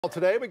Well,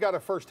 today we got a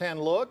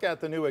first-hand look at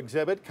the new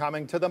exhibit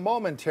coming to the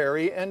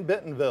Momentary in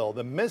Bentonville.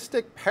 The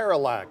Mystix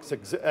Parallax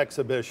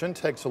exhibition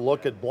takes a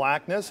look at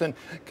blackness and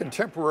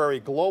contemporary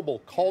global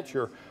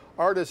culture.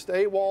 Artist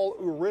Awal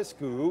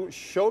Urisku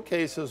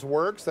showcases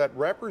works that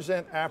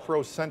represent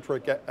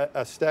Afrocentric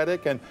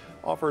aesthetic and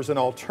offers an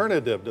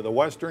alternative to the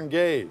Western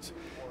gaze.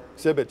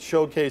 Exhibit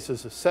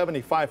showcases a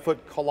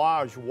 75-foot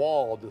collage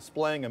wall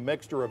displaying a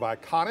mixture of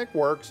iconic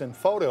works and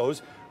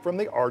photos from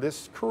the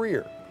artist's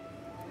career.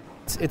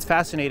 It's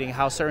fascinating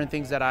how certain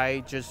things that I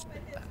just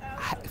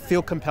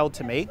feel compelled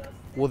to make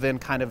will then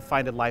kind of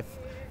find a life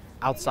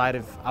outside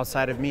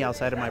of me,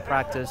 outside of my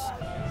practice.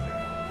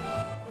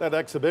 That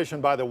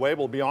exhibition, by the way,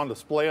 will be on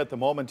display at the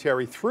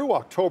Momentary through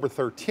October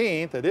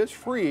 13th. It is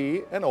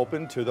free and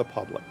open to the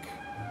public.